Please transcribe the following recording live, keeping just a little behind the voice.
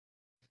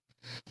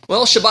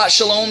Well, Shabbat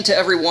Shalom to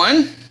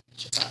everyone.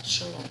 Shabbat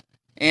Shalom.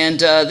 And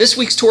this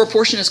week's Torah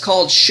portion is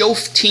called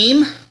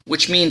Shoftim,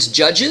 which means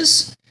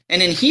judges.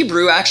 And in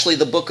Hebrew, actually,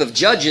 the book of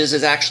Judges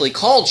is actually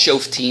called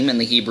Shoftim in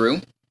the Hebrew.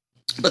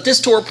 But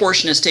this Torah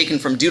portion is taken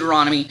from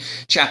Deuteronomy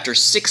chapter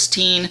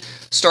 16,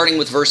 starting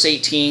with verse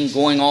 18,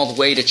 going all the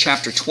way to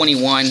chapter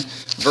 21,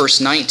 verse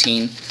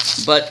 19.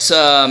 But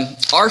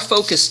our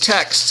focus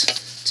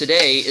text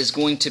today is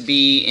going to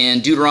be in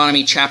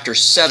Deuteronomy chapter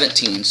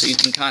 17. So you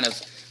can kind of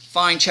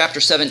find chapter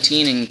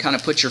 17 and kind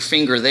of put your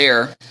finger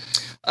there.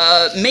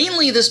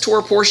 Mainly this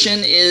Torah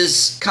portion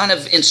is kind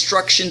of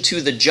instruction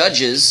to the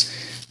judges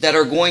that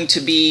are going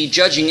to be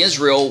judging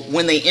Israel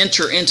when they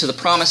enter into the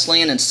promised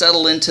land and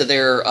settle into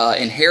their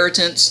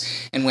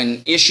inheritance. And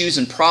when issues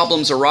and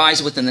problems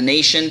arise within the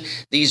nation,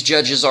 these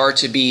judges are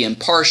to be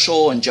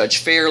impartial and judge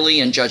fairly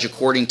and judge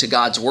according to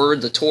God's word,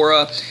 the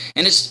Torah.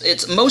 And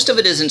it's most of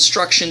it is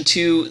instruction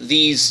to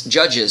these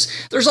judges.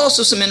 There's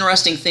also some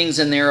interesting things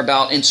in there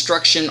about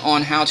instruction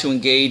on how to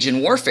engage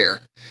in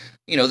warfare.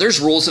 You know, there's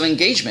rules of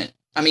engagement.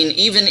 I mean,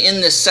 even in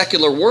this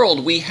secular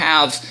world, we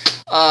have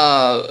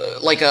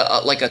like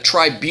a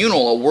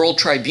tribunal, a world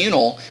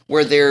tribunal,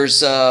 where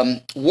there's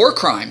war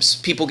crimes.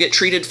 People get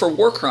treated for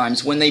war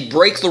crimes when they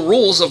break the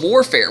rules of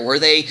warfare, where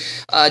they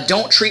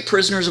don't treat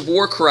prisoners of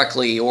war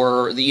correctly,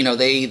 or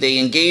they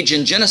engage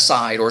in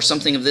genocide or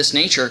something of this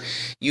nature.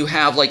 You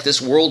have like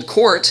this world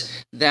court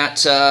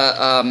that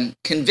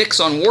convicts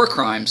on war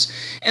crimes.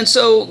 And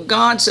so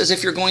God says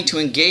if you're going to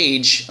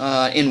engage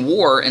in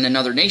war in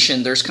another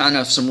nation, there's kind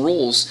of some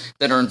rules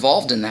that are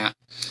involved in that.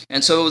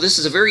 And so this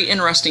is a very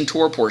interesting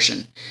Torah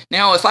portion.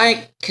 Now, if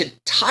I could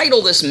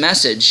title this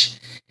message,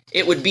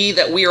 it would be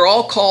that we are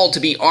all called to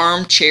be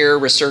armchair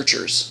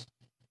researchers.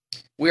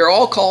 We are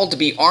all called to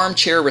be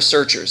armchair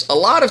researchers. A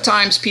lot of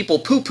times people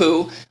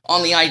poo-poo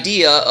on the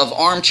idea of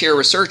armchair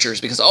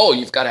researchers because,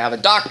 you've got to have a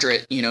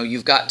doctorate,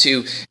 you've got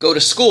to go to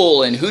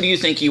school, and who do you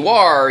think you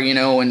are,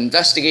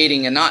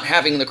 investigating and not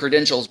having the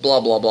credentials, blah,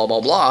 blah, blah,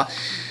 blah, blah.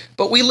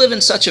 But we live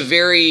in such a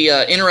very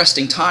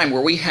interesting time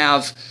where we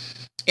have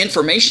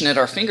information at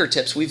our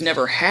fingertips we've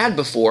never had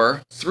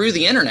before through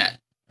the internet.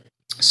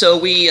 So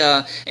we,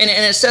 and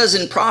it says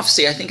in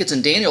prophecy, I think it's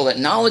in Daniel, that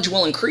knowledge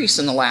will increase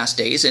in the last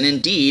days, and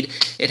indeed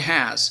it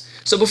has.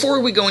 So before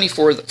we go any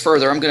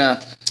further, I'm going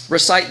to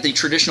recite the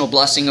traditional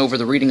blessing over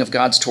the reading of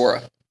God's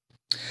Torah.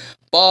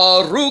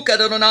 Baruch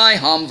Adonai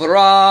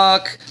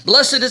Hamvarak.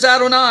 Blessed is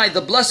Adonai, the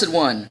Blessed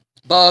One.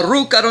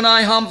 Baruch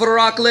Adonai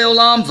Hamvarak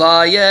Leolam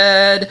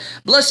Vayed.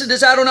 Blessed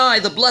is Adonai,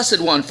 the Blessed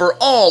One, for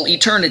all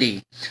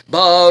eternity.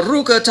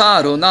 Baruch atah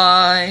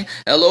Adonai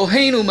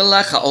Eloheinu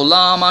melech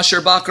haolam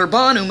asher bakar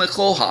banu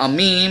mechol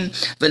ha'amim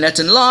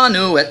v'neten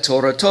lanu et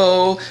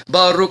Torato.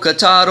 Baruch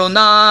atah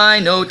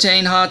Adonai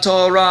noten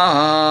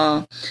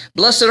ha'torah.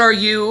 Blessed are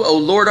you, O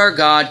Lord our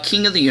God,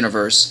 King of the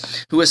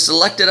universe, who has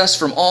selected us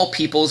from all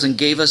peoples and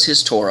gave us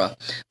his Torah.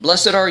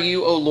 Blessed are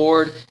you, O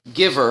Lord,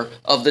 giver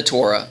of the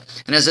Torah.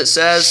 And as it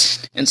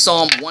says in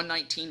Psalm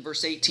 119,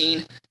 verse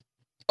 18,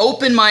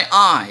 open my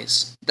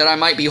eyes that I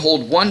might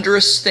behold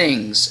wondrous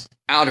things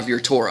out of your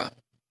Torah.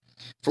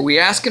 For we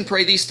ask and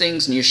pray these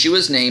things in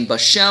Yeshua's name,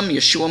 Bashem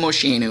Yeshua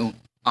Mosheinu.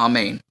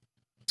 Amen.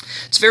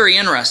 It's very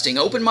interesting.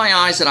 Open my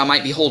eyes that I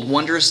might behold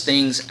wondrous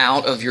things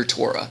out of your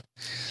Torah.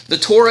 The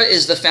Torah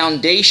is the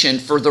foundation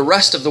for the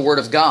rest of the Word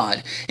of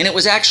God. And it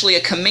was actually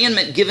a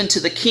commandment given to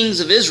the kings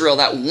of Israel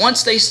that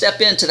once they step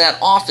into that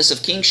office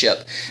of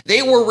kingship,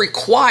 they were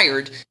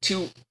required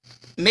to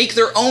make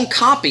their own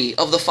copy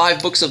of the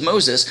 5 books of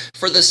Moses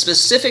for the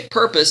specific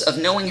purpose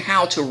of knowing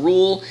how to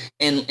rule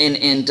and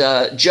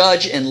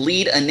judge and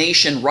lead a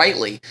nation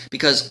rightly.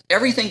 Because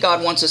everything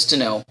God wants us to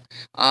know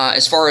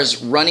as far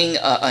as running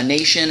a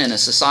nation and a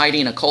society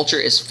and a culture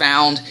is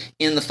found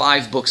in the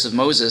 5 books of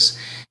Moses.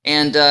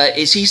 And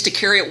he's to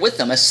carry it with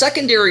them. A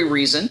secondary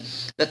reason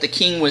that the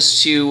king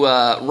was to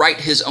write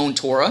his own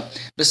Torah,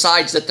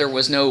 besides that there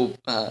was no,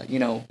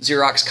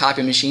 Xerox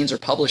copy machines or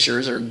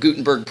publishers or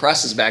Gutenberg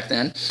presses back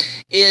then,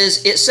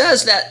 is it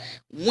says that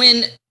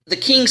when the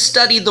king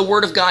studied the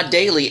Word of God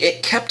daily,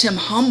 it kept him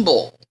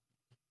humble.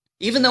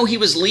 Even though he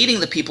was leading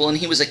the people and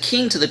he was a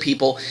king to the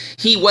people,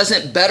 he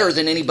wasn't better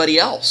than anybody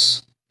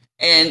else.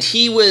 And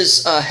he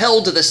was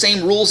held to the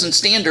same rules and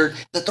standard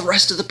that the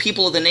rest of the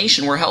people of the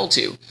nation were held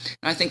to. And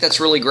I think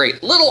that's really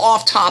great. Little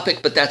off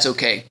topic, but that's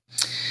okay.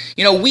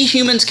 We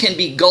humans can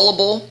be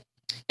gullible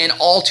and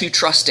all too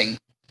trusting.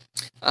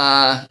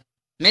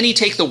 Many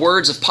take the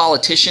words of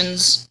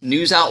politicians,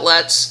 news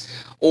outlets,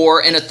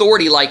 or an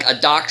authority like a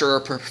doctor or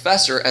a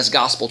professor as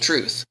gospel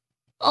truth.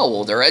 Oh,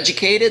 well, they're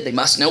educated. They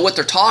must know what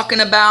they're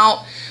talking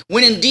about.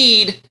 When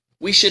indeed,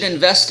 we should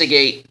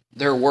investigate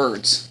their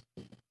words.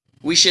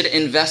 We should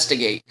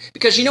investigate.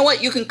 Because you know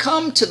what? You can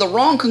come to the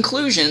wrong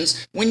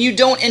conclusions when you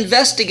don't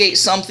investigate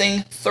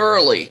something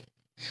thoroughly.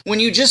 When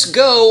you just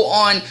go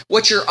on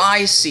what your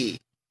eyes see,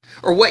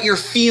 or what your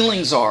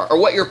feelings are, or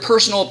what your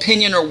personal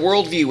opinion or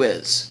worldview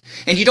is.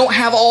 And you don't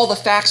have all the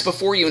facts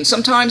before you. And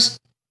sometimes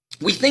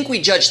we think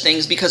we judge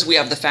things because we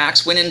have the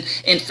facts, when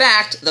in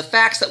fact, the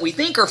facts that we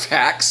think are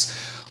facts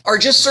are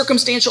just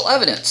circumstantial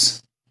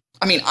evidence.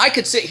 I mean, I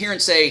could sit here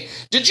and say,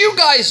 did you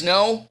guys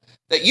know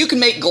that you can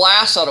make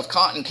glass out of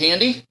cotton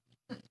candy?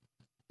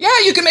 Yeah,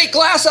 you can make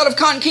glass out of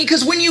cotton candy,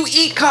 because when you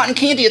eat cotton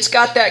candy, it's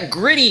got that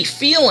gritty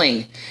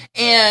feeling.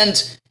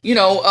 And, you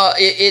know,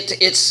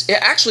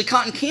 actually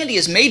cotton candy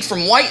is made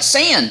from white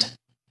sand.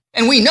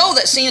 And we know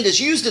that sand is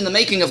used in the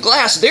making of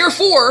glass.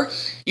 Therefore,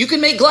 you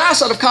can make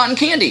glass out of cotton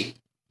candy.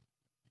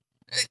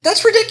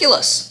 That's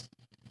ridiculous.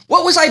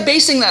 What was I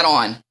basing that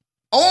on?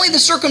 Only the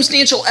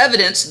circumstantial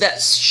evidence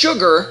that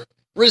sugar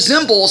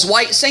resembles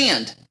white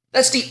sand.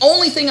 That's the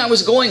only thing I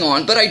was going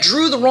on, but I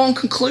drew the wrong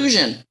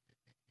conclusion.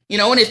 You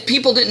know, and if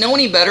people didn't know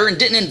any better and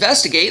didn't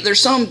investigate, there's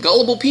some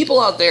gullible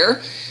people out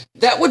there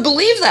that would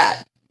believe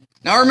that.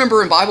 Now, I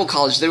remember in Bible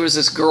college, there was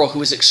this girl who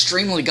was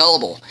extremely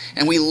gullible,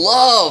 and we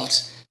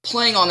loved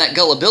playing on that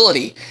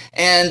gullibility.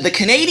 And the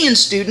Canadian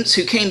students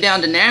who came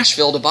down to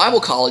Nashville to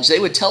Bible college, they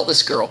would tell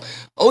this girl,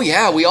 oh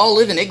yeah, we all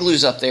live in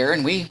igloos up there,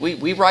 and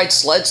we ride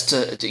sleds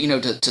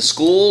to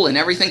school and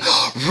everything.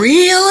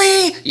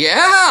 Really?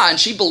 Yeah, and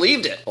she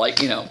believed it.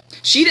 Like, you know,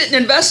 she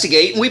didn't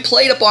investigate, and we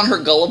played up on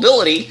her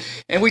gullibility,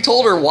 and we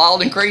told her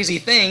wild and crazy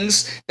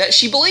things that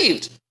she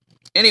believed.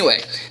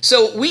 Anyway,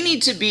 so we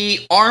need to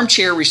be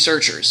armchair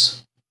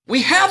researchers.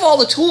 We have all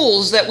the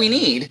tools that we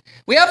need.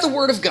 We have the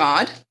Word of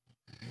God.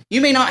 You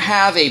may not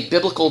have a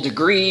biblical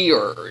degree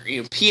or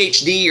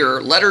PhD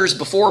or letters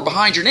before or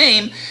behind your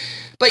name,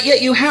 but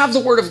yet you have the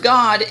Word of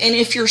God, and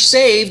if you're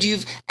saved,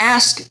 you've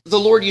asked the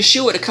Lord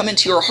Yeshua to come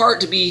into your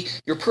heart to be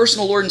your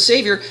personal Lord and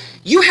Savior,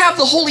 you have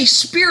the Holy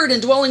Spirit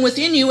indwelling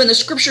within you, and the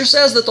Scripture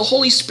says that the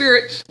Holy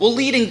Spirit will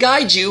lead and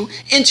guide you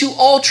into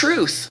all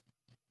truth.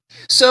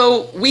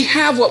 So we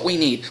have what we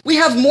need. We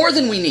have more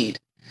than we need.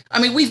 I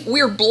mean,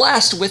 we're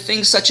blessed with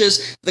things such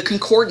as the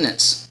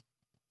concordance.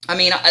 I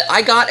mean,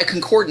 I got a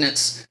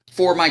concordance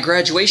for my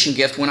graduation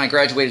gift when I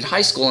graduated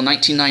high school in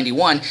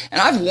 1991,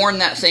 and I've worn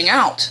that thing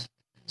out.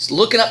 Just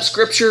looking up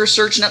Scripture,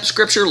 searching up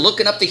Scripture,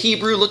 looking up the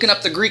Hebrew, looking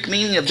up the Greek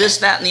meaning of this,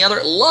 that, and the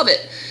other. Love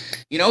it.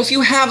 You know, if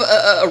you have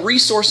a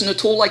resource and a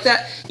tool like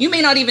that, you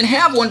may not even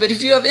have one, but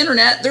if you have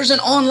internet, there's an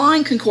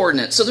online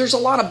concordance. So there's a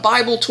lot of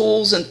Bible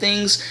tools and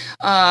things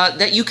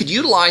that you could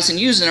utilize and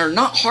use and are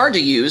not hard to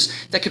use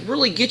that could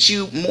really get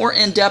you more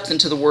in-depth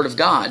into the Word of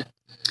God.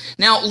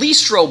 Now, Lee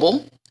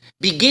Strobel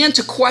began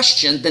to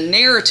question the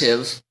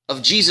narrative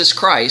of Jesus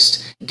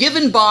Christ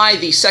given by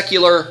the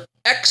secular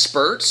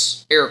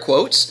experts, air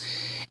quotes,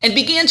 and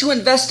began to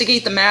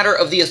investigate the matter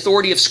of the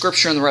authority of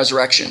Scripture and the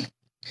resurrection.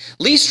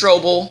 Lee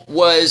Strobel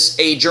was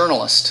a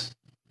journalist.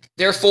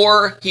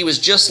 Therefore, he was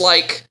just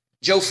like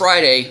Joe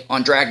Friday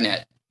on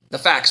Dragnet. The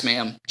facts,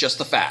 ma'am, just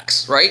the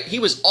facts, right? He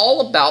was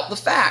all about the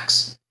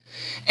facts.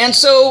 And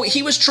so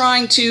he was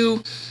trying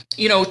to,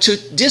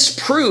 to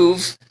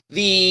disprove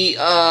the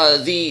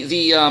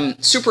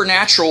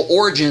supernatural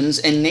origins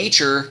and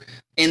nature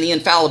and the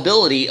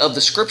infallibility of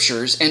the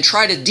Scriptures and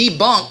try to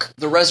debunk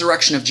the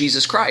resurrection of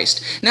Jesus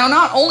Christ. Now,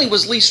 not only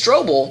was Lee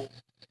Strobel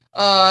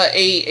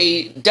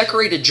a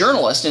decorated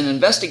journalist, an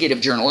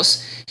investigative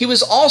journalist, he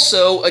was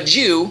also a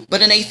Jew,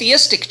 but an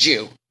atheistic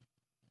Jew.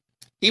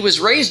 He was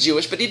raised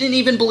Jewish, but he didn't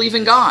even believe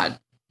in God.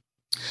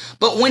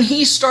 But when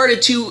he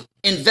started to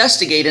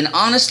investigate and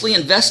honestly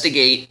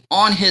investigate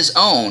on his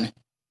own,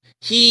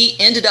 he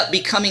ended up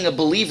becoming a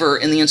believer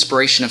in the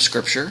inspiration of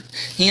Scripture.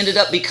 He ended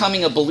up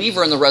becoming a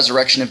believer in the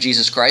resurrection of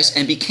Jesus Christ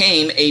and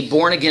became a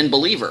born-again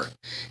believer.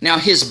 Now,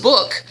 his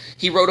book,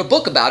 he wrote a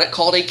book about it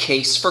called A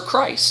Case for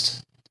Christ.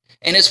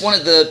 And it's one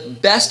of the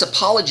best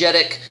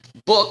apologetic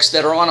books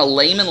that are on a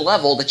layman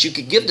level that you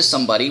could give to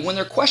somebody when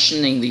they're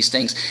questioning these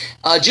things.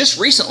 Just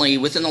recently,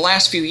 within the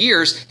last few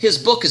years, his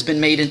book has been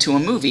made into a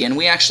movie, and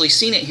we actually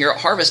seen it here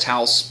at Harvest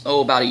House,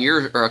 about a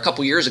year or a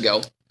couple years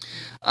ago.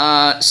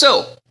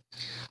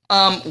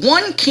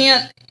 One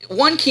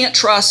can't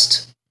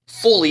trust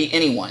fully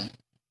anyone,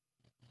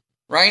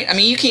 right? I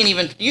mean,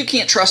 you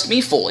can't trust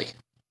me fully.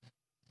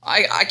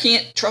 I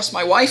can't trust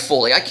my wife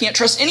fully. I can't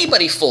trust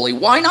anybody fully.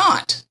 Why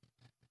not?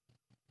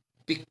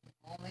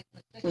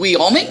 We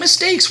all make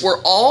mistakes.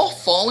 We're all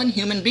fallen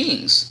human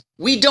beings.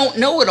 We don't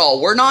know it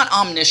all. We're not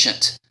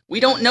omniscient. We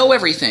don't know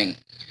everything.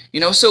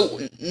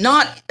 So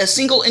not a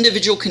single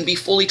individual can be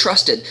fully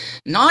trusted.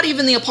 Not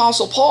even the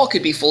Apostle Paul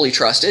could be fully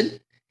trusted.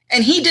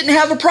 And he didn't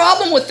have a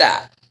problem with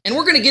that. And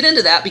we're going to get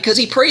into that because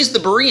he praised the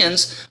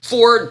Bereans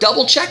for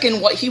double-checking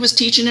what he was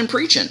teaching and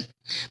preaching.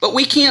 But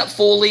we can't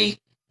fully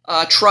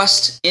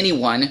trust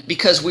anyone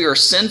because we are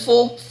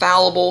sinful,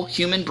 fallible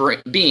human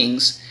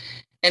beings,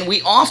 and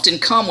we often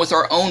come with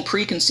our own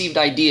preconceived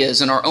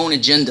ideas and our own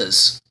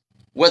agendas,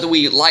 whether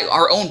we like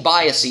our own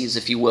biases,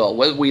 if you will,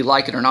 whether we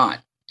like it or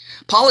not.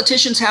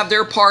 Politicians have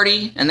their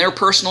party and their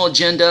personal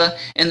agenda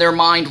in their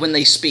mind when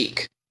they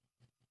speak.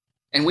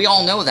 And we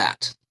all know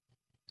that.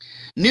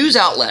 News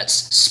outlets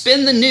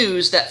spin the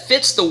news that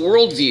fits the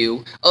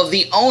worldview of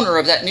the owner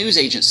of that news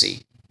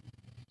agency.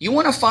 You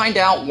want to find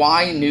out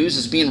why news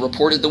is being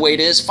reported the way it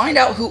is? Find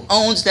out who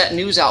owns that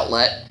news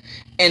outlet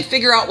and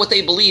figure out what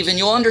they believe, and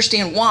you'll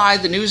understand why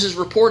the news is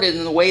reported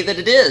in the way that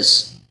it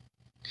is.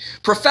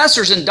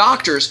 Professors and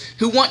doctors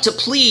who want to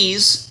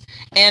please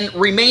and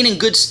remain in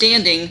good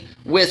standing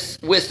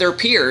with their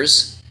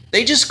peers.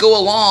 They just go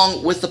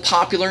along with the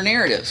popular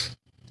narrative.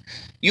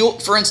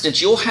 For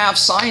instance, you'll have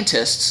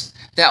scientists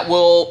that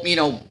will,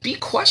 be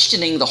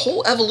questioning the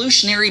whole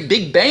evolutionary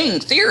Big Bang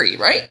theory,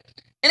 right?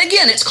 And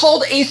again, it's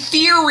called a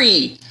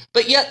theory,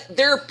 but yet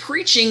they're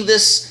preaching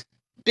this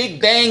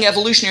Big Bang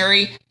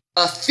evolutionary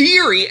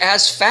theory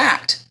as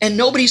fact, and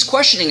nobody's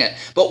questioning it.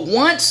 But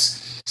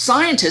once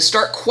scientists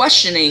start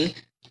questioning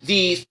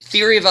the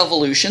theory of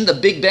evolution, the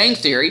Big Bang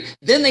theory,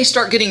 then they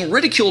start getting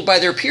ridiculed by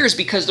their peers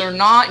because they're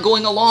not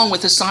going along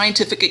with the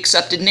scientific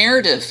accepted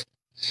narrative.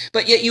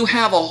 But yet you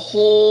have a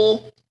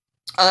whole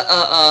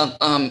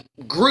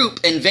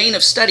group and vein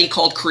of study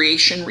called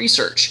creation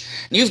research.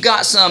 And you've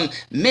got some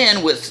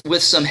men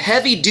with some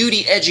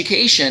heavy-duty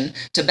education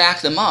to back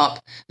them up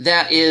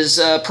that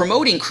is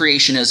promoting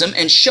creationism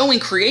and showing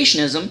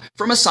creationism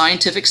from a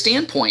scientific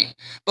standpoint.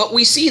 But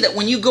we see that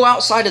when you go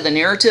outside of the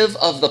narrative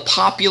of the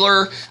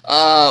popular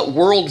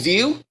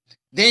worldview,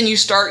 then you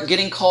start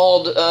getting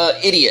called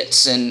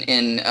idiots and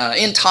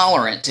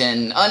intolerant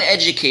and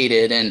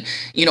uneducated, and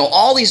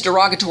all these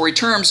derogatory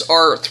terms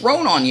are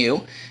thrown on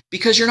you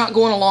because you're not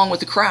going along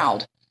with the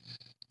crowd.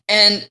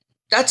 And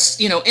that's,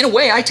 in a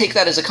way, I take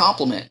that as a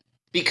compliment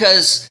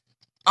because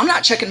I'm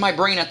not checking my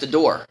brain at the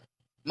door.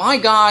 My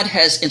God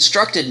has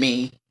instructed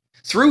me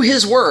through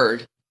His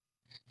Word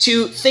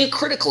to think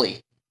critically.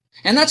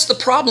 And that's the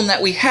problem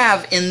that we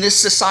have in this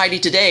society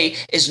today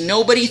is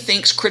nobody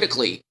thinks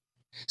critically.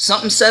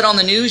 Something said on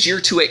the news,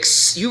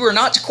 you are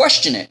not to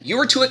question it. You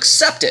are to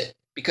accept it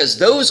because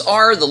those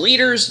are the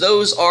leaders.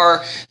 Those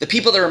are the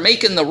people that are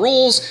making the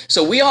rules.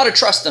 So we ought to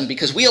trust them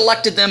because we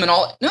elected them and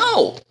all.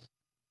 No,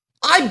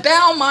 I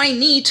bow my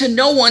knee to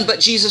no one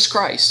but Jesus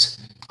Christ.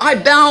 I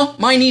bow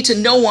my knee to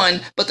no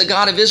one but the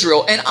God of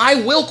Israel. And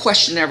I will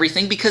question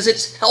everything because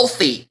it's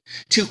healthy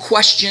to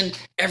question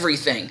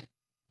everything.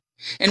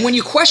 And when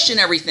you question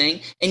everything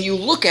and you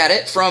look at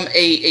it from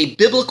a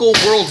biblical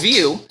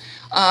worldview,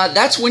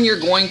 that's when you're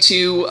going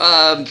to,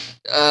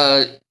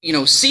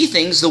 see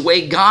things the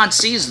way God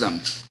sees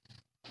them.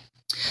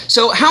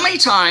 So how many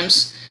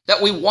times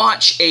that we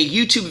watch a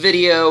YouTube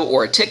video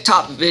or a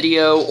TikTok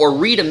video or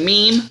read a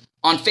meme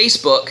on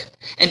Facebook,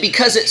 and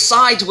because it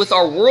sides with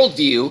our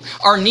worldview,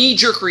 our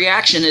knee-jerk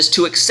reaction is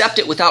to accept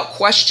it without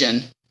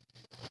question,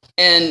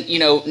 and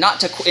not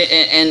to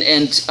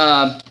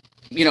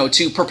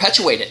to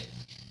perpetuate it,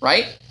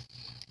 right?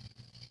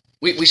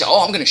 We say,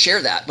 I'm going to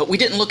share that, but we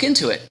didn't look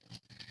into it.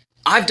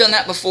 I've done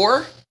that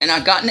before, and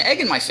I've gotten egg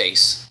in my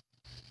face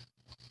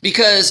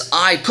because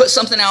I put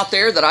something out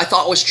there that I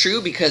thought was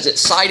true because it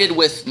sided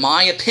with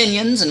my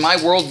opinions and my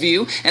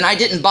worldview, and I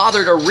didn't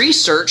bother to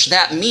research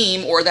that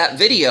meme or that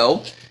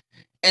video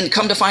and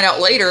come to find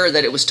out later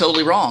that it was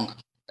totally wrong.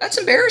 That's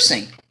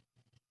embarrassing.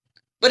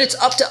 But it's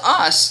up to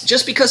us,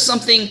 just because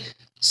something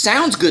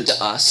sounds good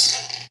to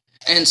us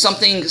and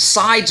something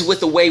sides with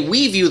the way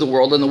we view the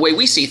world and the way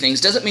we see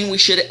things, doesn't mean we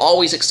should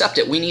always accept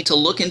it. We need to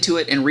look into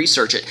it and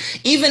research it,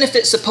 even if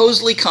it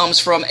supposedly comes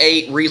from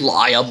a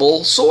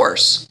reliable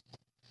source.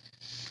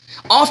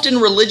 Often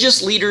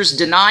religious leaders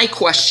deny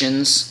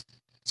questions,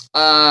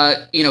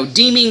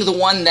 deeming the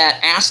one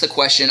that asked the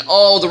question,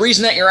 the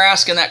reason that you're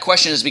asking that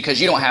question is because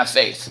you don't have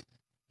faith.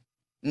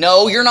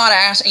 No, you're not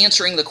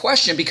answering the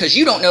question because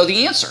you don't know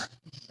the answer,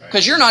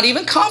 because you're not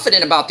even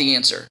confident about the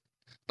answer.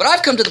 But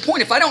I've come to the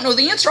point, if I don't know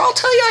the answer, I'll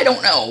tell you I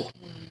don't know.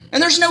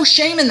 And there's no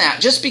shame in that.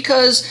 Just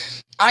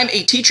because I'm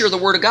a teacher of the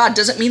Word of God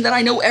doesn't mean that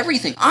I know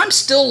everything. I'm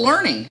still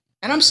learning,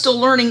 and I'm still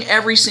learning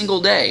every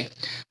single day.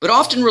 But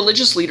often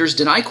religious leaders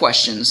deny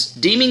questions,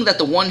 deeming that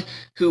the one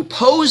who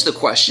posed the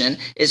question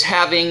is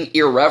having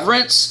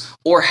irreverence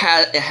or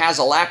has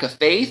a lack of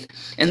faith.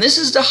 And this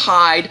is to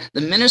hide the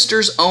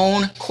minister's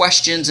own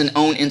questions and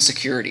own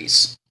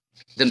insecurities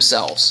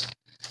themselves.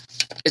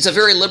 It's a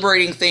very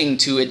liberating thing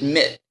to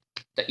admit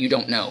that you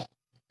don't know.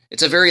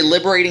 It's a very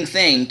liberating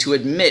thing to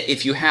admit,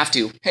 if you have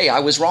to, hey, I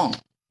was wrong.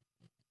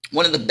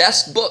 One of the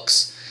best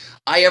books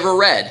I ever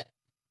read,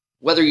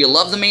 whether you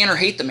love the man or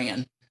hate the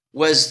man,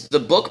 was the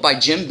book by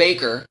Jim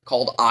Bakker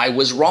called I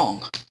Was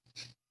Wrong.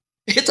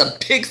 It's a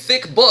big,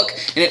 thick book,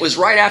 and it was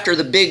right after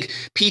the big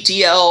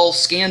PTL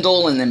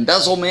scandal and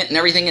embezzlement and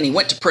everything, and he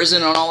went to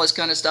prison and all this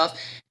kind of stuff,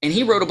 and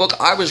he wrote a book,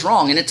 I Was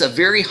Wrong, and it's a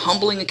very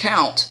humbling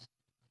account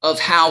of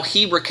how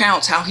he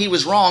recounts how he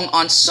was wrong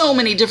on so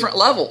many different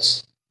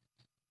levels.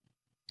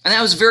 And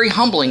that was very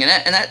humbling, and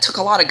that took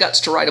a lot of guts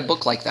to write a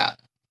book like that.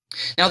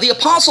 Now, the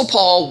Apostle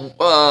Paul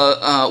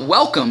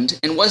welcomed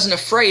and wasn't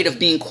afraid of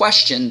being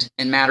questioned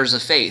in matters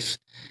of faith.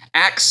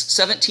 Acts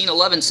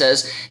 17:11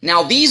 says,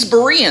 "Now these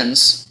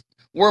Bereans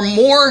were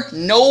more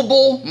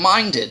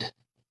noble-minded."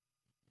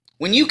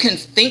 When you can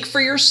think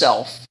for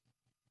yourself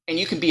and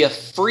you can be a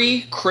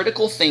free,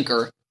 critical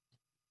thinker,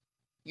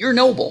 you're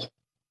noble.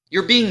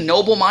 You're being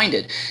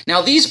noble-minded.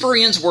 Now, these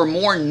Bereans were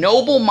more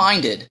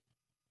noble-minded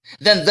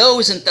than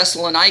those in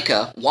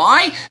Thessalonica.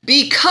 Why?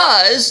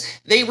 Because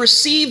they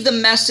received the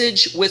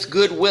message with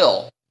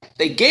goodwill.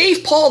 They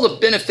gave Paul the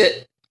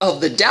benefit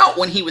of the doubt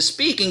when he was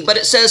speaking, but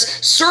it says,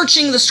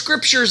 searching the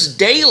scriptures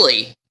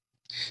daily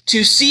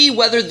to see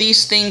whether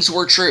these things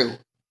were true.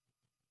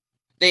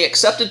 They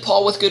accepted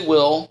Paul with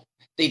goodwill.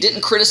 They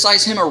didn't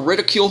criticize him or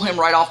ridicule him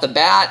right off the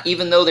bat,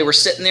 even though they were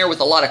sitting there with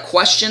a lot of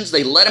questions.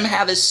 They let him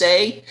have his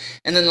say,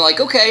 and then they're like,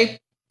 okay,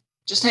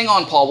 just hang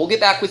on, Paul. We'll get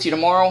back with you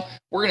tomorrow.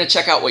 We're going to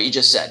check out what you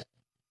just said.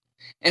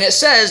 And it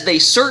says they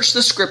searched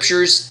the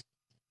scriptures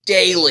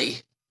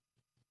daily.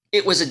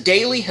 It was a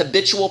daily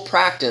habitual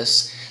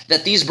practice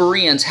that these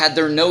Bereans had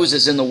their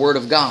noses in the Word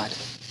of God.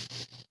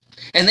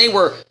 And they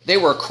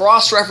were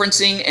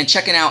cross-referencing and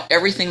checking out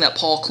everything that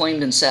Paul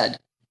claimed and said.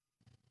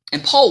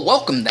 And Paul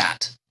welcomed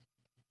that.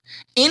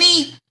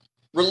 Any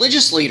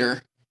religious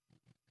leader,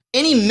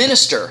 any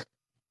minister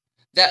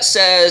that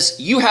says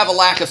you have a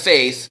lack of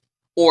faith,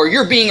 or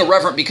you're being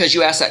irreverent because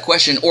you asked that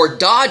question, or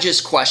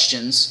dodges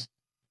questions,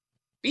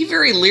 be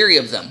very leery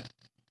of them.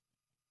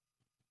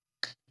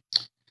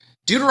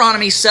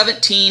 Deuteronomy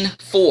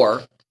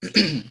 17:4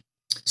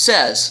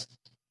 says,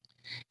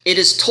 "It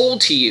is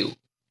told to you,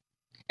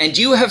 and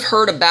you have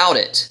heard about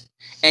it,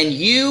 and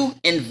you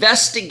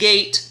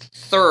investigate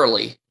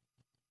thoroughly."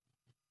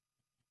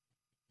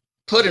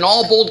 Put in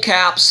all bold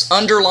caps,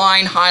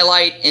 underline,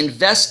 highlight,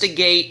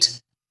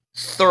 investigate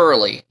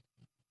thoroughly.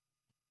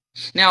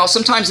 Now,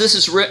 sometimes this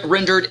is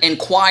rendered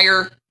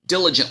inquire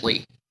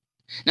diligently.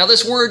 Now,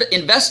 this word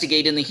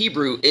investigate in the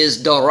Hebrew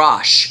is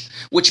darash,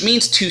 which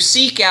means to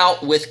seek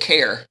out with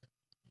care.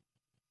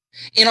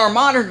 In our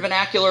modern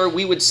vernacular,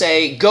 we would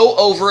say go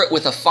over it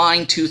with a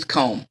fine-tooth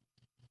comb.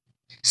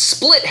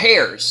 Split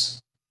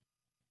hairs.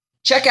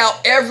 Check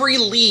out every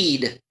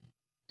lead.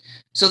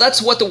 So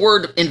that's what the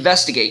word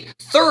investigate.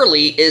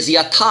 Thoroughly is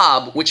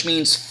yatab, which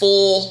means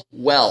full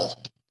well.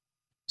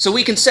 So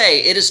we can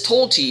say, it is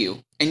told to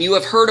you, and you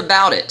have heard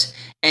about it,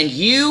 and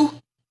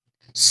you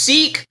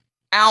seek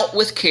out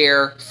with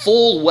care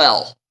full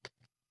well.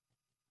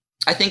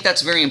 I think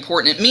that's very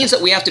important. It means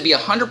that we have to be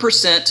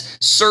 100%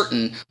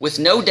 certain with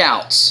no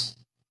doubts,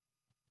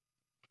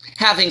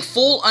 having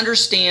full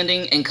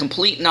understanding and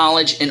complete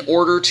knowledge in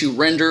order to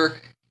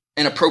render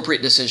an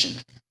appropriate decision.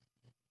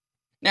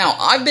 Now,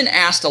 I've been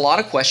asked a lot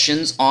of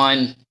questions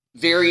on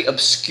very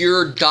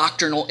obscure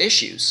doctrinal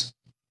issues.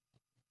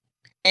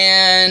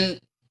 And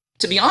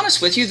to be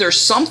honest with you,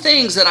 there's some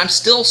things that I'm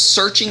still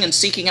searching and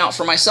seeking out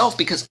for myself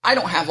because I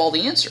don't have all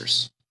the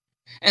answers.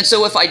 And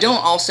so if I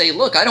don't, I'll say,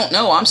 look, I don't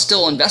know. I'm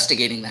still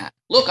investigating that.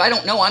 Look, I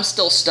don't know. I'm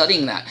still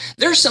studying that.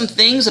 There's some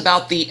things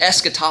about the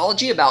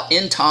eschatology, about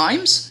end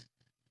times,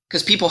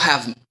 because people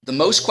have the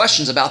most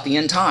questions about the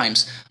end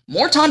times.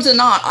 More times than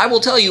not, I will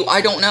tell you,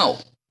 I don't know.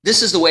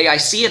 This is the way I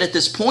see it at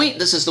this point.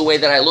 This is the way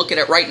that I look at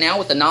it right now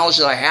with the knowledge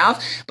that I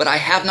have, but I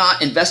have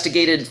not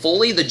investigated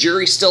fully. The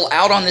jury's still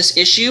out on this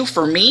issue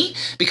for me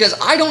because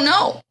I don't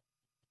know.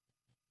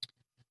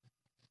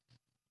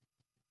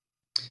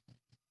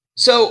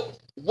 So,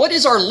 what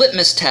is our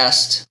litmus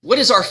test? What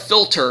is our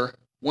filter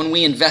when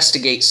we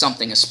investigate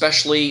something,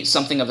 especially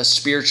something of a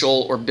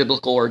spiritual or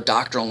biblical or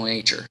doctrinal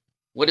nature?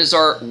 What is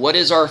our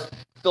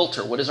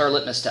filter? What is our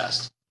litmus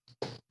test?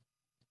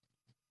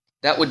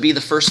 That would be the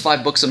first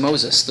 5 books of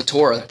Moses, the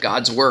Torah,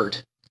 God's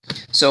Word.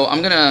 So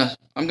I'm gonna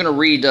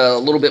read a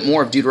little bit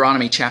more of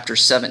Deuteronomy chapter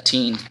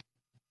 17.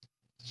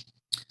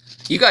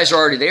 You guys are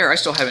already there. I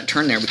still haven't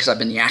turned there because I've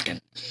been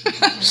yakking.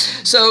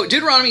 So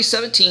Deuteronomy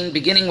 17,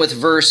 beginning with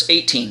verse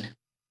 18.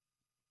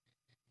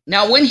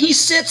 Now when he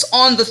sits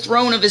on the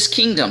throne of his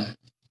kingdom,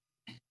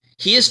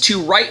 he is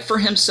to write for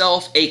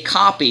himself a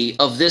copy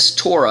of this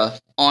Torah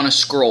on a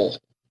scroll.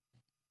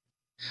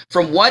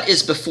 From what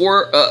is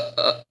before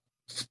the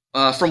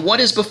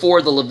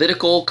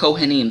Levitical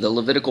Kohanim, the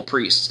Levitical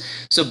priests.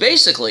 So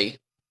basically,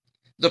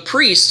 the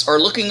priests are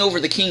looking over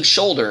the king's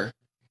shoulder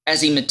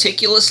as he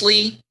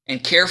meticulously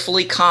and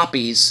carefully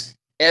copies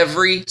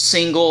every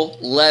single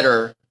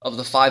letter of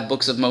the 5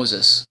 books of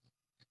Moses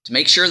to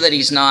make sure that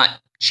he's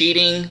not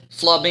cheating,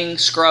 flubbing,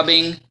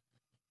 scrubbing,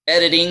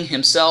 editing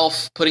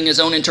himself, putting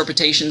his own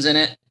interpretations in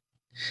it.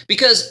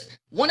 Because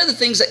one of the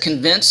things that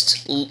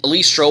convinced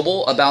Lee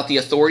Strobel about the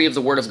authority of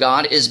the Word of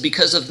God is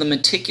because of the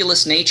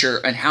meticulous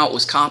nature and how it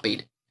was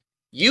copied.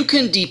 You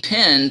can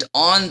depend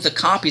on the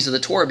copies of the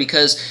Torah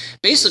because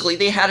basically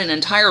they had an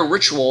entire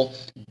ritual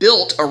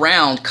built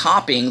around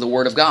copying the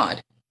Word of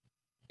God.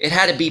 It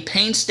had to be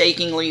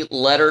painstakingly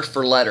letter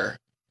for letter.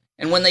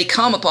 And when they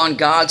come upon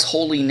God's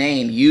holy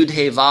name,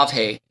 Yud-He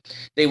Vav-He,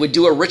 they would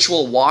do a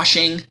ritual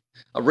washing,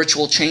 a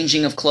ritual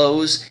changing of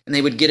clothes, and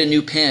they would get a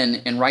new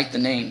pen and write the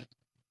name.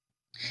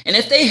 And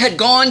if they had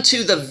gone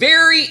to the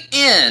very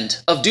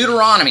end of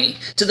Deuteronomy,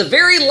 to the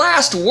very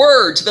last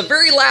word, to the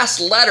very last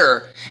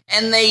letter,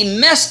 and they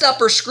messed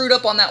up or screwed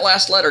up on that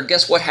last letter,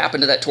 guess what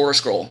happened to that Torah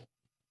scroll?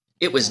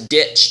 It was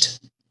ditched.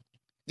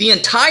 The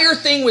entire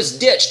thing was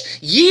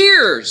ditched.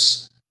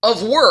 Years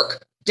of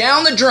work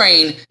down the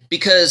drain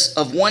because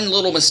of one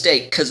little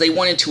mistake, because they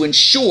wanted to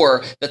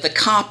ensure that the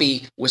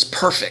copy was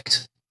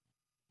perfect.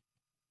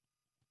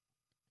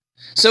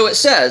 So it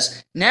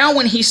says, now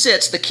when he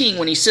sits, the king,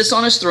 when he sits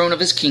on his throne of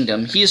his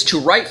kingdom, he is to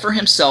write for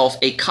himself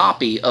a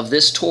copy of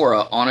this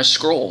Torah on a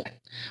scroll,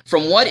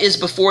 from what is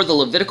before the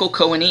Levitical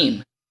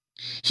Kohanim.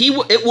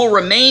 It will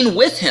remain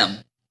with him.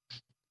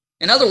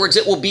 In other words,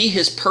 it will be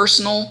his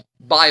personal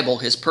Bible,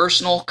 his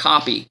personal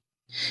copy.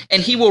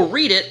 And he will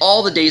read it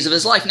all the days of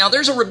his life. Now,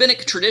 there's a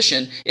rabbinic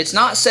tradition. It's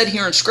not said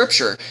here in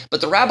Scripture,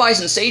 but the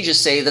rabbis and sages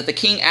say that the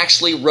king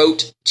actually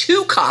wrote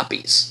 2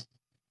 copies.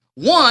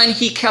 One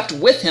he kept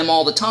with him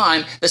all the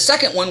time. The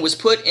second one was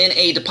put in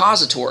a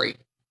repository.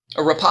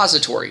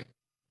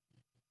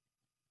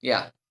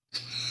 Yeah.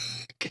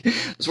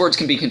 Those words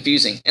can be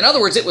confusing. In other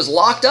words, it was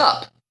locked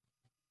up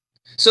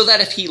so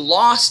that if he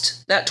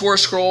lost that Torah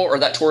scroll, or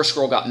that Torah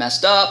scroll got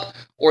messed up,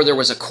 or there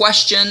was a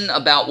question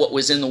about what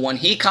was in the one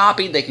he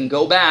copied, they can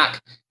go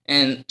back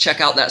and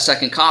check out that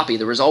second copy.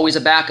 There was always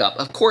a backup.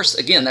 Of course,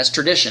 again, that's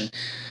tradition.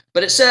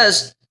 But it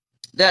says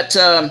that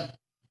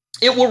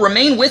it will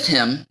remain with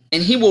him,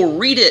 and he will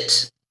read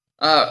in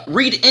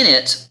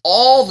it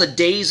all the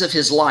days of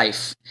his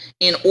life,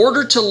 in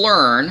order to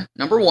learn,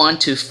 number 1,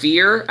 to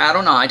fear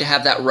Adonai, to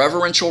have that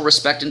reverential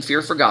respect and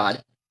fear for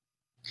God,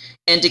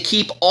 and to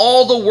keep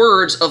all the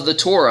words of the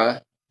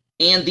Torah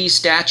and these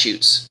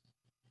statutes.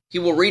 He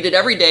will read it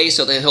every day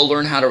so that he'll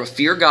learn how to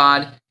fear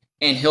God,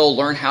 and he'll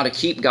learn how to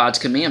keep God's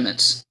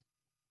commandments.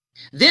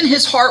 Then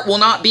his heart will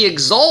not be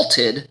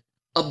exalted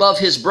above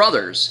his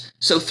brothers.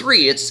 So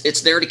 3,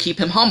 it's there to keep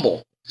him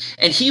humble.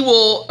 And he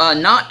will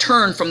not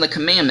turn from the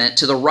commandment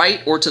to the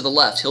right or to the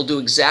left. He'll do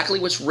exactly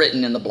what's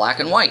written in the black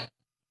and white.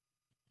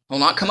 He'll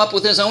not come up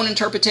with his own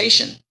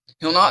interpretation.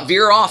 He'll not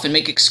veer off and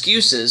make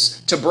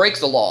excuses to break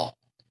the law.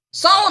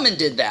 Solomon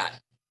did that.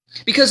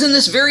 Because in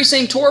this very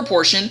same Torah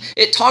portion,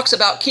 it talks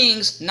about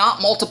kings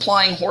not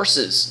multiplying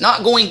horses,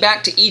 not going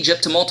back to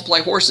Egypt to multiply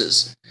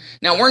horses.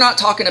 Now, we're not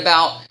talking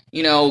about,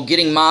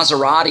 getting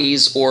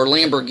Maseratis or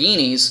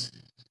Lamborghinis.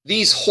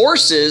 These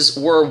horses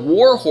were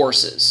war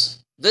horses.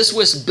 This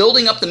was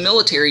building up the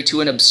military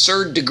to an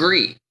absurd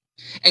degree.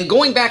 And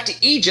going back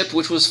to Egypt,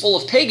 which was full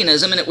of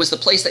paganism, and it was the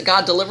place that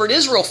God delivered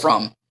Israel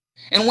from.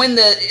 And when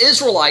the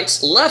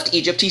Israelites left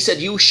Egypt, he said,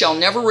 "You shall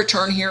never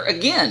return here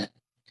again."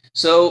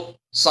 So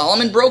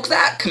Solomon broke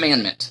that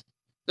commandment.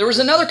 There was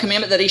another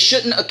commandment that he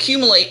shouldn't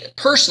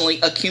personally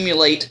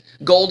accumulate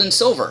gold and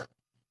silver.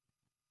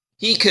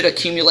 He could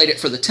accumulate it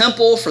for the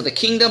temple, for the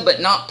kingdom,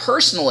 but not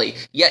personally.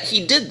 Yet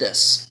he did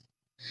this.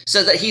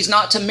 Said that he's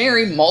not to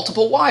marry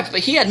multiple wives,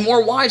 but he had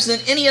more wives than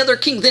any other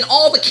king, than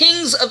all the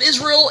kings of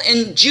Israel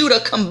and Judah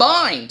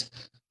combined.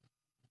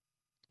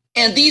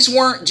 And these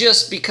weren't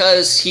just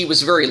because he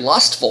was very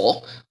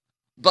lustful,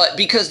 but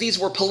because these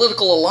were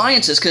political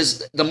alliances,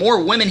 because the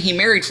more women he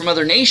married from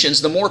other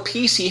nations, the more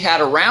peace he had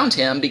around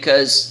him,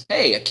 because,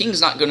 hey, a king's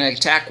not going to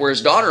attack where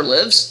his daughter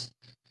lives.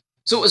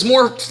 So it was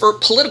more for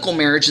political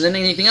marriage than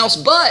anything else,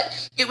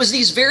 but it was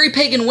these very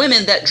pagan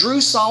women that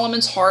drew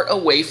Solomon's heart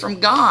away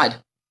from God.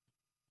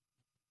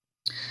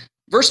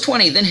 Verse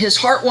 20, then his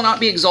heart will not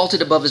be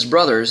exalted above his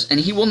brothers, and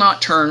he will not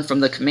turn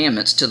from the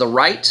commandments to the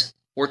right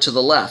or to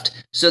the left,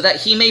 so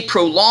that he may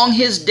prolong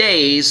his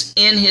days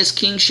in his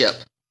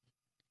kingship,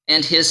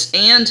 and his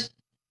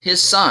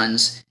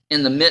sons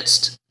in the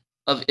midst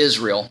of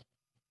Israel.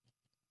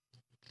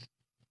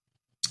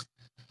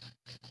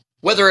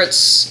 Whether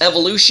it's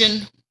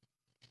evolution,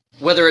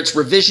 whether it's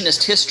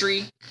revisionist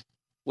history,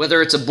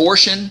 whether it's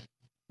abortion,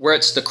 where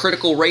it's the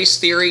critical race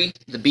theory,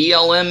 the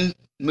BLM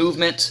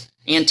movement,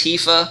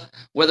 Antifa,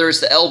 whether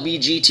it's the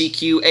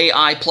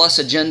LGBTQAI plus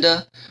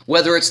agenda,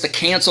 whether it's the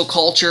cancel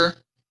culture,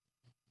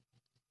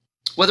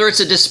 whether it's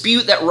a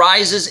dispute that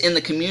rises in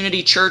the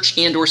community, church,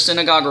 and or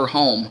synagogue or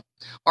home,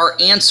 our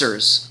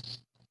answers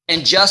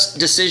and just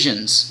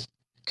decisions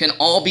can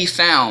all be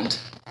found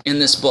in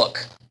this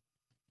book.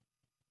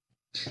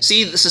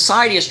 See, the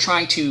society is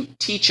trying to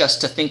teach us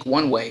to think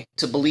one way,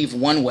 to believe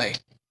one way.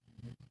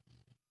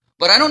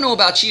 But I don't know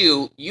about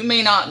you, you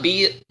may not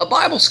be a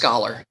Bible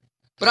scholar,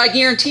 but I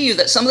guarantee you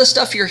that some of the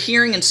stuff you're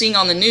hearing and seeing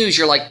on the news,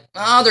 you're like,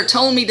 they're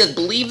telling me to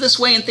believe this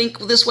way and think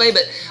this way,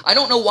 but I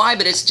don't know why,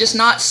 but it's just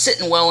not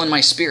sitting well in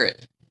my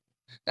spirit.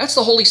 That's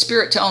the Holy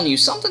Spirit telling you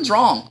something's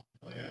wrong.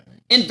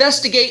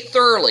 Investigate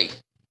thoroughly.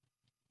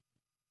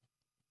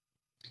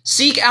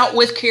 Seek out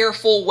with care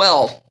full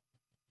well.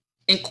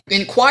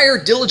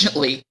 Inquire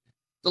diligently.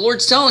 The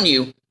Lord's telling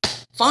you,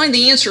 find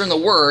the answer in the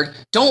Word.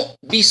 Don't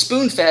be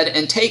spoon-fed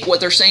and take what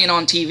they're saying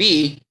on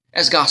TV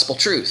as gospel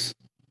truth.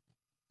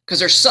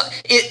 Because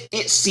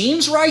it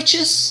seems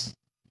righteous,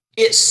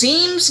 it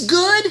seems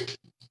good,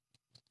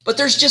 but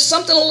there's just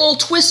something a little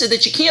twisted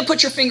that you can't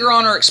put your finger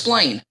on or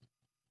explain.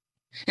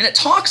 And it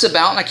talks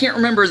about, and I can't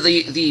remember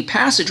the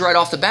passage right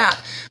off the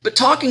bat, but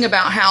talking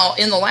about how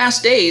in the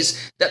last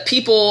days that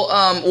people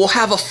will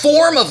have a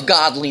form of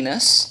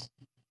godliness,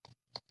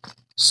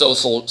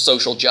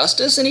 social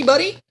justice,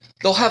 anybody?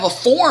 They'll have a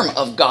form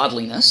of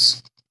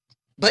godliness,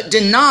 but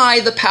deny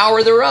the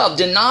power thereof,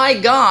 deny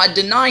God,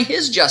 deny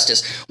his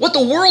justice. What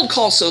the world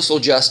calls social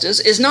justice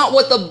is not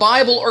what the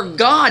Bible or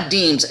God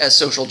deems as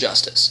social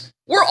justice.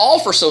 We're all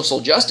for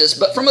social justice,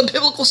 but from a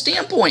biblical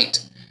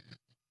standpoint.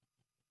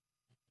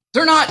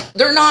 They're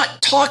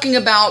not talking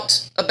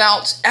about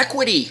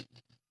equity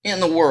in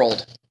the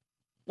world.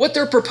 What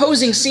they're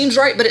proposing seems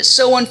right, but it's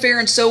so unfair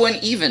and so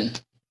uneven.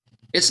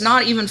 It's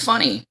not even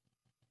funny.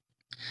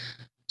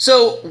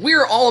 So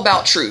we're all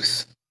about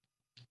truth.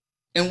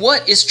 And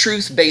what is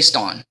truth based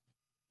on?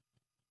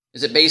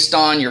 Is it based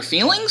on your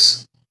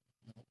feelings?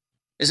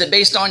 Is it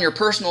based on your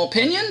personal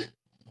opinion?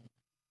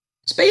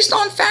 It's based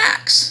on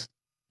facts.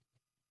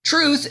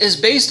 Truth is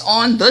based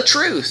on the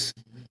truth.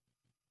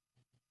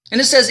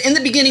 And it says, in the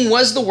beginning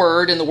was the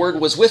Word, and the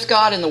Word was with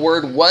God, and the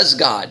Word was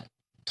God.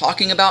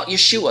 Talking about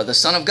Yeshua, the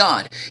Son of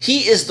God.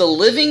 He is the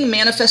living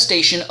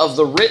manifestation of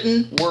the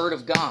written Word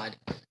of God.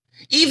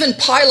 Even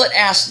Pilate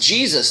asked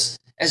Jesus,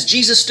 as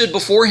Jesus stood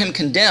before him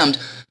condemned,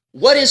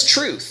 what is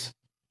truth?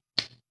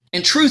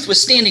 And truth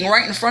was standing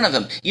right in front of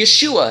him.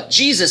 Yeshua,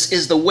 Jesus,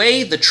 is the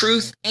way, the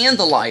truth, and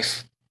the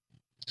life.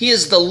 He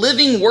is the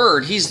living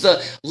Word. He's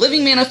the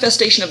living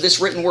manifestation of this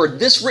written Word.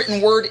 This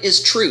written Word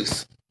is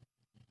truth.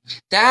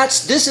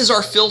 This is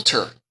our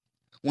filter.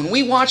 When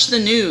we watch the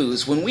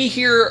news, when we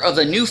hear of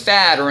a new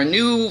fad or a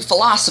new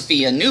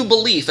philosophy, a new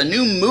belief, a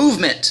new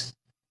movement,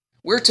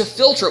 we're to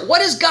filter it. What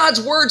does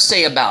God's Word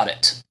say about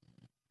it?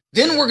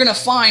 Then we're going to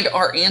find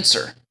our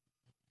answer.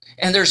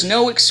 And there's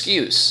no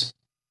excuse,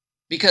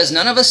 because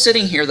none of us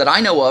sitting here that I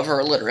know of are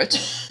illiterate.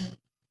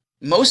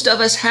 Most of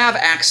us have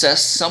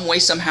access some way,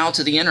 somehow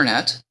to the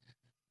internet,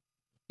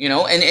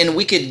 and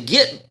we could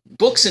get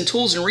books and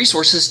tools and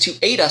resources to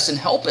aid us and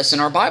help us in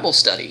our Bible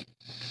study.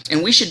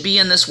 And we should be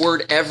in this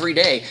Word every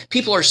day.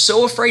 People are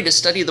so afraid to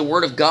study the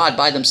Word of God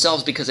by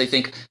themselves because they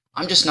think,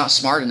 I'm just not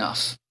smart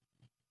enough.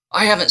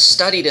 I haven't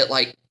studied it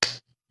like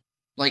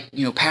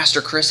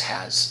Pastor Kris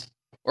has,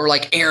 or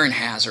like Aaron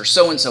has, or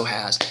so-and-so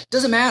has.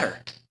 Doesn't matter.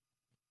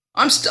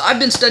 I've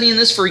been studying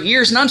this for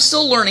years, and I'm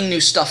still learning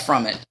new stuff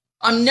from it.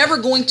 I'm never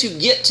going to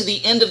get to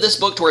the end of this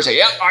book to where I say,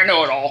 yep, I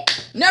know it all.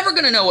 Never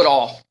going to know it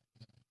all.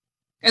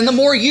 And the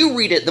more you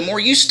read it, the more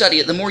you study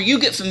it, the more you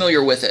get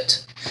familiar with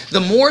it.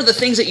 The more the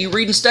things that you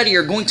read and study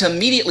are going to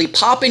immediately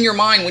pop in your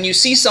mind when you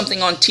see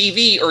something on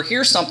TV or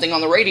hear something on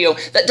the radio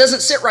that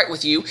doesn't sit right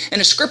with you, and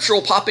a scripture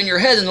will pop in your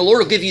head and the Lord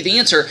will give you the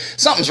answer.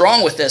 Something's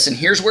wrong with this, and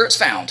here's where it's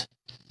found.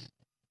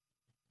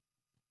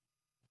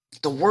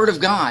 The Word of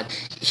God.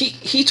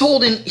 He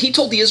told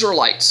the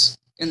Israelites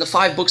in the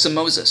 5 books of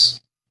Moses,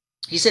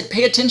 he said,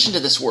 pay attention to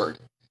this Word,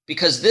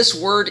 because this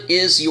Word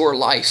is your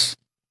life.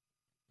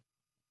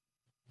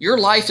 Your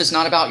life is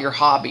not about your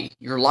hobby,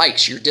 your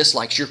likes, your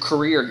dislikes, your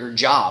career, your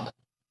job.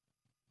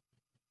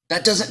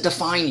 That doesn't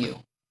define you.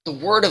 The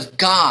Word of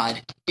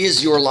God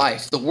is your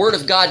life. The Word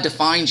of God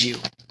defines you.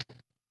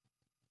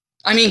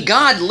 I mean,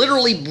 God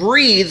literally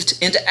breathed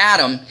into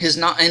Adam,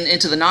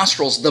 into the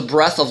nostrils, the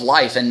breath of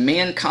life, and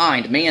man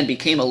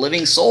became a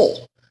living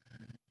soul.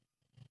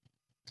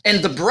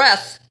 And the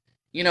breath,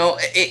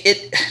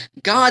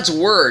 God's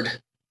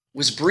Word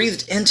was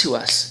breathed into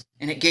us,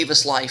 and it gave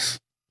us life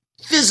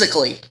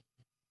physically.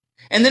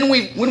 And then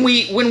when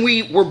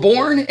we were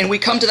born and we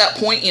come to that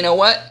point, you know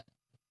what?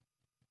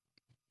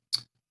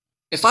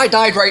 If I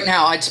died right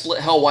now, I'd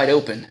split hell wide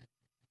open.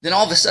 Then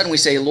all of a sudden we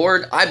say,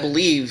 Lord, I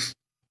believe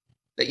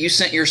that you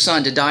sent your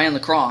Son to die on the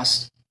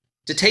cross,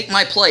 to take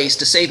my place,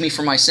 to save me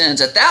from my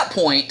sins. At that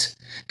point,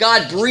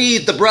 God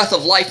breathed the breath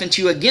of life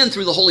into you again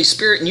through the Holy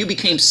Spirit, and you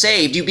became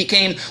saved. You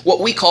became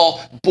what we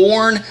call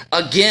born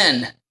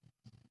again.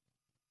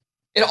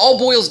 It all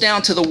boils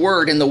down to the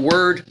Word, and the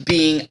Word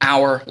being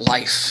our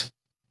life.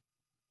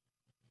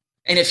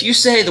 And if you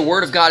say the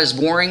Word of God is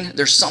boring,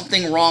 there's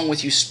something wrong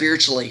with you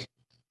spiritually,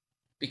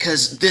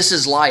 because this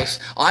is life.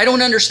 I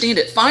don't understand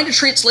it. Find a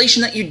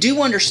translation that you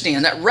do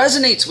understand, that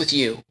resonates with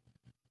you,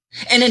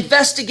 and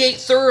investigate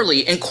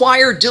thoroughly,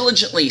 inquire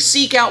diligently,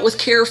 seek out with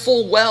care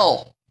full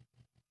well.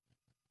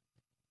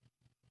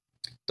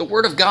 The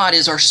Word of God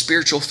is our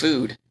spiritual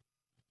food.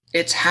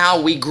 It's how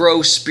we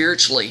grow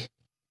spiritually.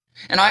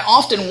 And I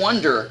often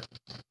wonder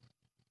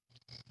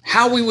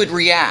how we would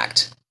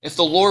react if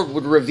the Lord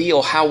would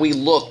reveal how we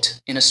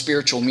looked in a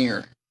spiritual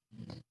mirror.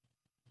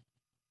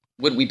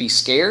 Would we be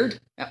scared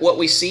at what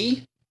we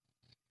see?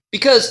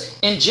 Because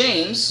in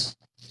James,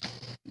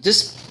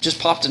 this just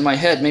popped in my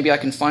head, maybe I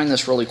can find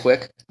this really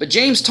quick, but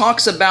James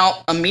talks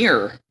about a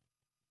mirror.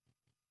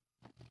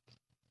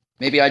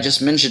 Maybe I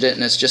just mentioned it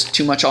and it's just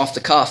too much off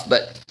the cuff,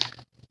 but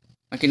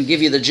I can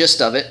give you the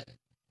gist of it.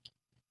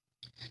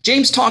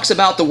 James talks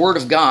about the Word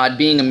of God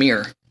being a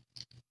mirror,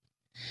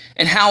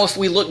 and how if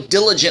we look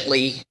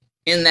diligently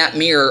in that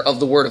mirror of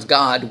the Word of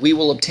God, we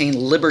will obtain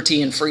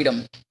liberty and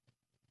freedom.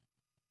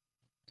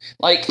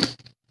 Like,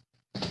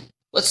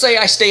 let's say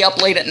I stay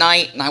up late at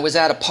night and I was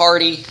at a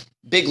party,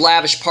 big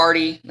lavish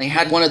party. They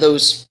had one of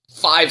those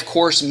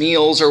 5-course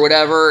meals or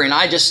whatever, and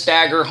I just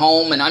stagger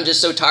home and I'm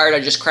just so tired I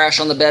just crash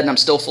on the bed and I'm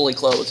still fully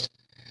clothed.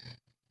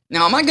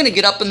 Now, am I going to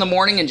get up in the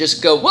morning and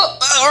just go, well,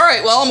 all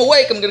right, well, I'm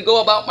awake, I'm going to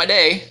go about my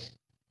day?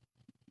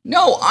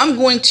 No, I'm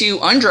going to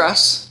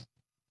undress.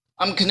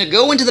 I'm going to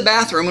go into the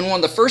bathroom, and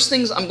one of the first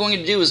things I'm going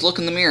to do is look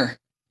in the mirror.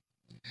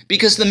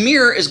 Because the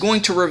mirror is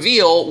going to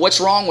reveal what's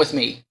wrong with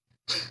me.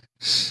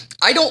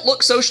 I don't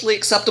look socially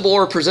acceptable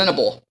or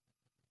presentable.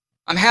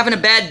 I'm having a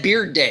bad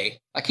beard day.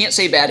 I can't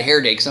say bad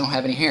hair day because I don't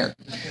have any hair.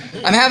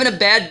 I'm having a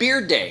bad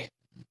beard day.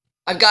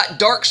 I've got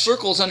dark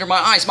circles under my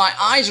eyes. My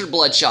eyes are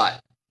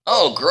bloodshot.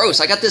 Oh, gross.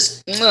 I got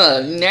this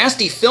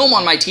nasty film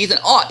on my teeth.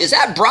 And is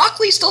that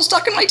broccoli still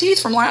stuck in my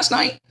teeth from last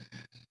night?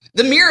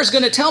 The mirror is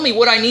going to tell me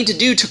what I need to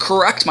do to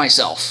correct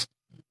myself.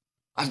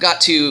 I've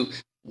got to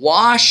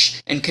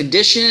wash and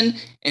condition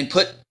and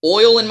put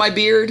oil in my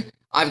beard.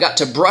 I've got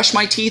to brush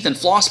my teeth and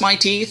floss my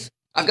teeth.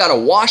 I've got to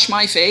wash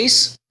my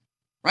face,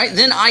 right?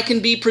 Then I can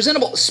be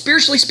presentable.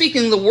 Spiritually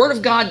speaking, the Word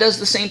of God does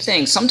the same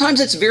thing. Sometimes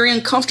it's very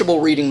uncomfortable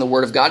reading the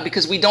Word of God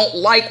because we don't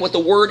like what the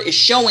Word is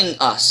showing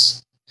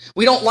us.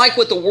 We don't like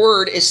what the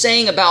Word is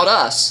saying about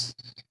us.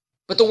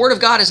 But the Word of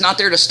God is not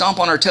there to stomp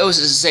on our toes.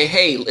 It's to say,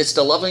 hey, it's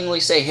to lovingly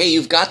say, hey,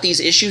 you've got these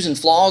issues and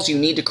flaws you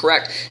need to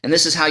correct, and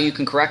this is how you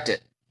can correct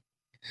it.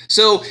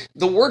 So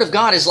the Word of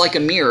God is like a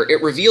mirror.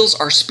 It reveals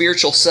our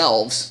spiritual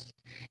selves.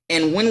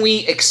 And when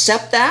we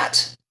accept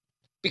that,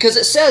 because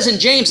it says in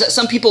James that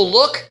some people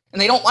look and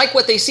they don't like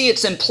what they see,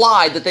 it's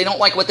implied that they don't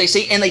like what they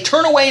see, and they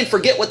turn away and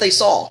forget what they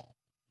saw.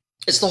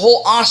 It's the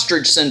whole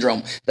ostrich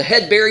syndrome, the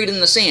head buried in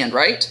the sand,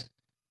 right?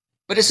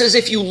 But it says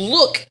if you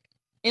look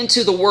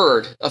into the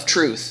word of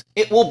truth,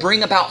 it will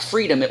bring about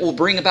freedom. It will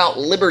bring about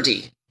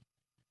liberty.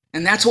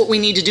 And that's what we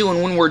need to do.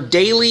 And when we're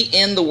daily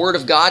in the Word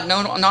of God,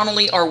 not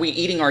only are we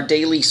eating our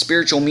daily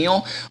spiritual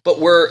meal, but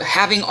we're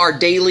having our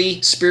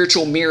daily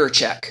spiritual mirror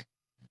check.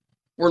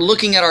 We're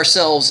looking at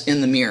ourselves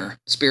in the mirror,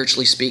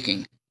 spiritually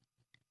speaking.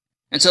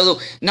 And so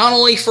not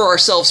only for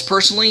ourselves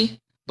personally,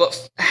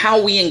 but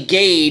how we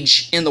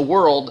engage in the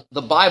world,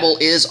 the Bible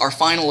is our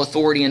final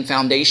authority and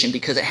foundation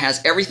because it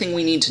has everything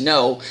we need to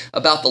know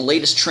about the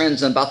latest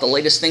trends and about the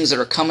latest things that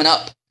are coming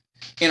up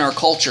in our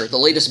culture, the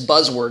latest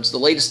buzzwords, the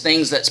latest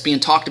things that's being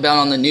talked about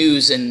on the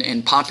news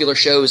and popular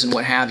shows and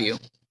what have you.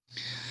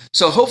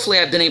 So hopefully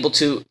I've been able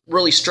to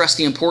really stress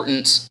the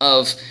importance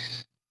of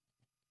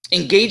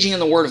engaging in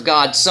the Word of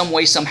God some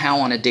way, somehow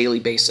on a daily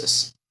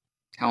basis.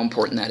 How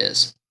important that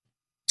is.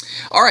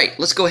 All right,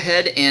 let's go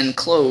ahead and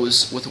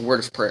close with a word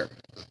of prayer.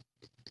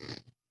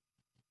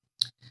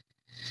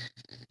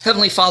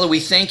 Heavenly Father, we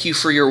thank you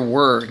for your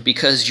word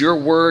because your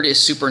word is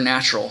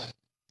supernatural.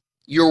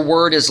 Your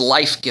word is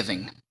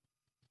life-giving.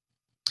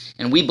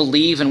 And we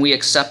believe and we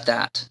accept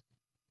that.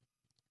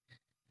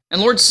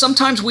 And Lord,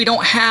 sometimes we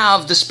don't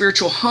have the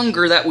spiritual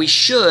hunger that we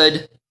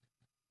should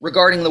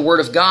regarding the Word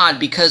of God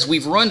because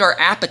we've ruined our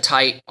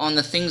appetite on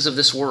the things of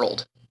this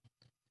world.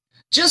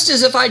 Just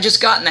as if I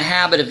just got in the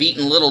habit of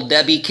eating Little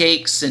Debbie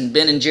cakes and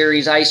Ben and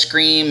Jerry's ice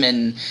cream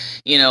and,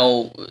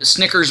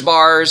 Snickers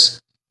bars,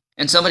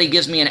 and somebody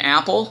gives me an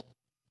apple,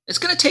 it's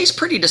going to taste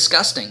pretty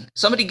disgusting.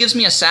 Somebody gives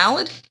me a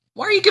salad,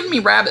 why are you giving me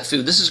rabbit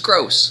food? This is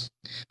gross.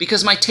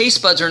 Because my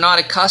taste buds are not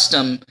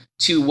accustomed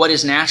to what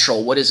is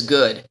natural, what is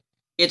good.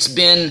 It's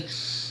been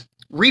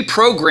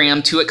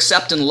reprogrammed to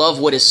accept and love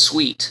what is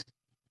sweet.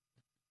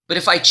 But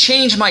if I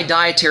change my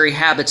dietary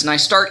habits and I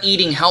start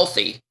eating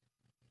healthy,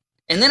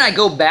 and then I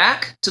go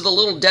back to the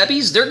Little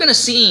Debbies, they're going to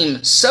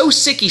seem so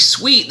sicky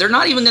sweet, they're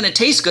not even going to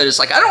taste good. It's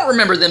like, I don't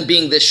remember them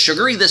being this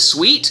sugary, this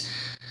sweet,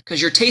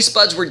 because your taste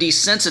buds were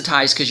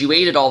desensitized because you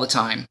ate it all the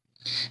time.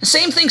 The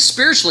same thing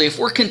spiritually, if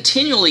we're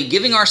continually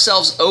giving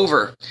ourselves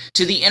over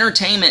to the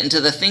entertainment and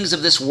to the things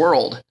of this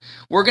world,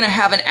 we're going to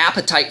have an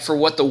appetite for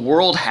what the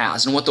world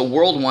has and what the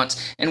world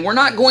wants, and we're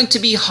not going to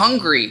be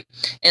hungry,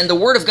 and the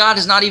Word of God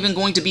is not even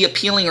going to be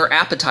appealing or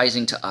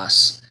appetizing to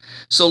us.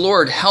 So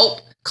Lord,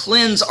 help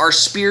cleanse our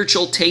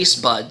spiritual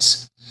taste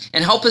buds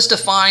and help us to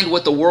find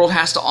what the world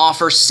has to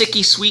offer,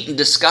 sicky, sweet, and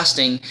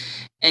disgusting,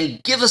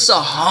 and give us a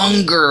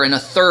hunger and a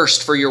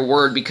thirst for your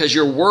word because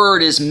your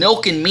word is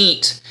milk and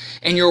meat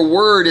and your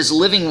word is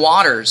living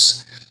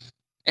waters.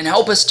 And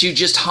help us to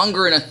just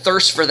hunger and a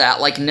thirst for that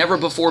like never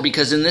before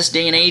because in this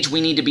day and age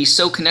we need to be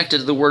so connected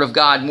to the Word of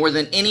God more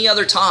than any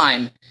other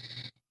time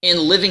in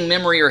living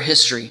memory or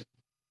history.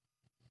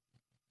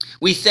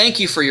 We thank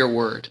you for your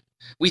word.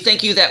 We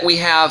thank you that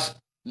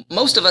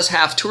most of us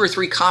have 2 or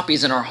 3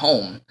 copies in our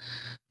home.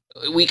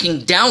 We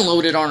can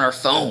download it on our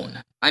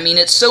phone. I mean,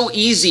 it's so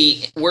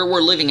easy where we're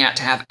living at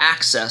to have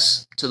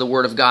access to the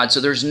Word of God,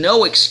 so there's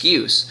no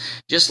excuse.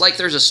 Just like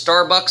there's a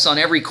Starbucks on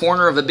every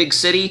corner of a big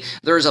city,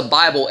 there's a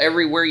Bible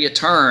everywhere you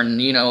turn,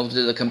 to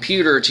the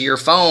computer, to your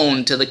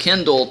phone, to the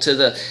Kindle, to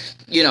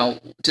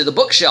the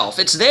bookshelf.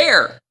 It's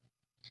there.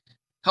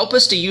 Help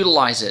us to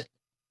utilize it.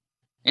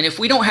 And if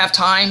we don't have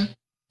time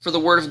for the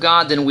Word of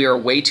God, then we are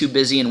way too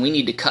busy and we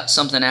need to cut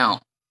something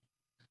out.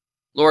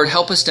 Lord,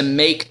 help us to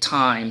make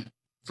time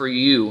for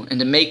you and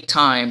to make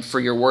time for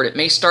your word. It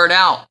may start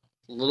out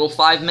a little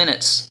 5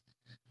 minutes,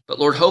 but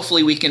Lord,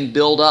 hopefully we can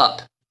build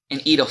up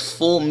and eat a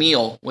full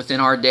meal within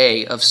our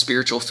day of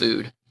spiritual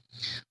food.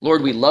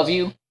 Lord, we love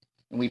you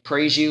and we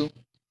praise you.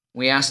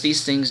 We ask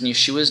these things in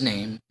Yeshua's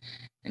name.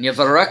 And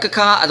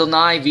Yavarekaka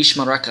Adonai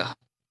Vishmareka.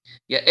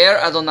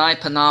 Ya'er Adonai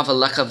panav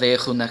alecha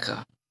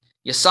ve'echuneka.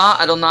 Yasa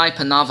Adonai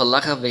panav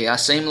alecha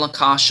ve'asem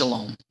laka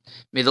shalom.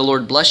 May the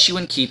Lord bless you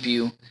and keep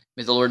you.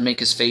 May the Lord make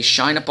his face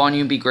shine upon you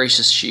and be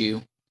gracious to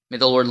you. May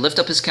the Lord lift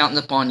up his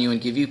countenance upon you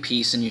and give you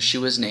peace in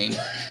Yeshua's name.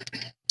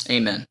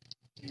 Amen.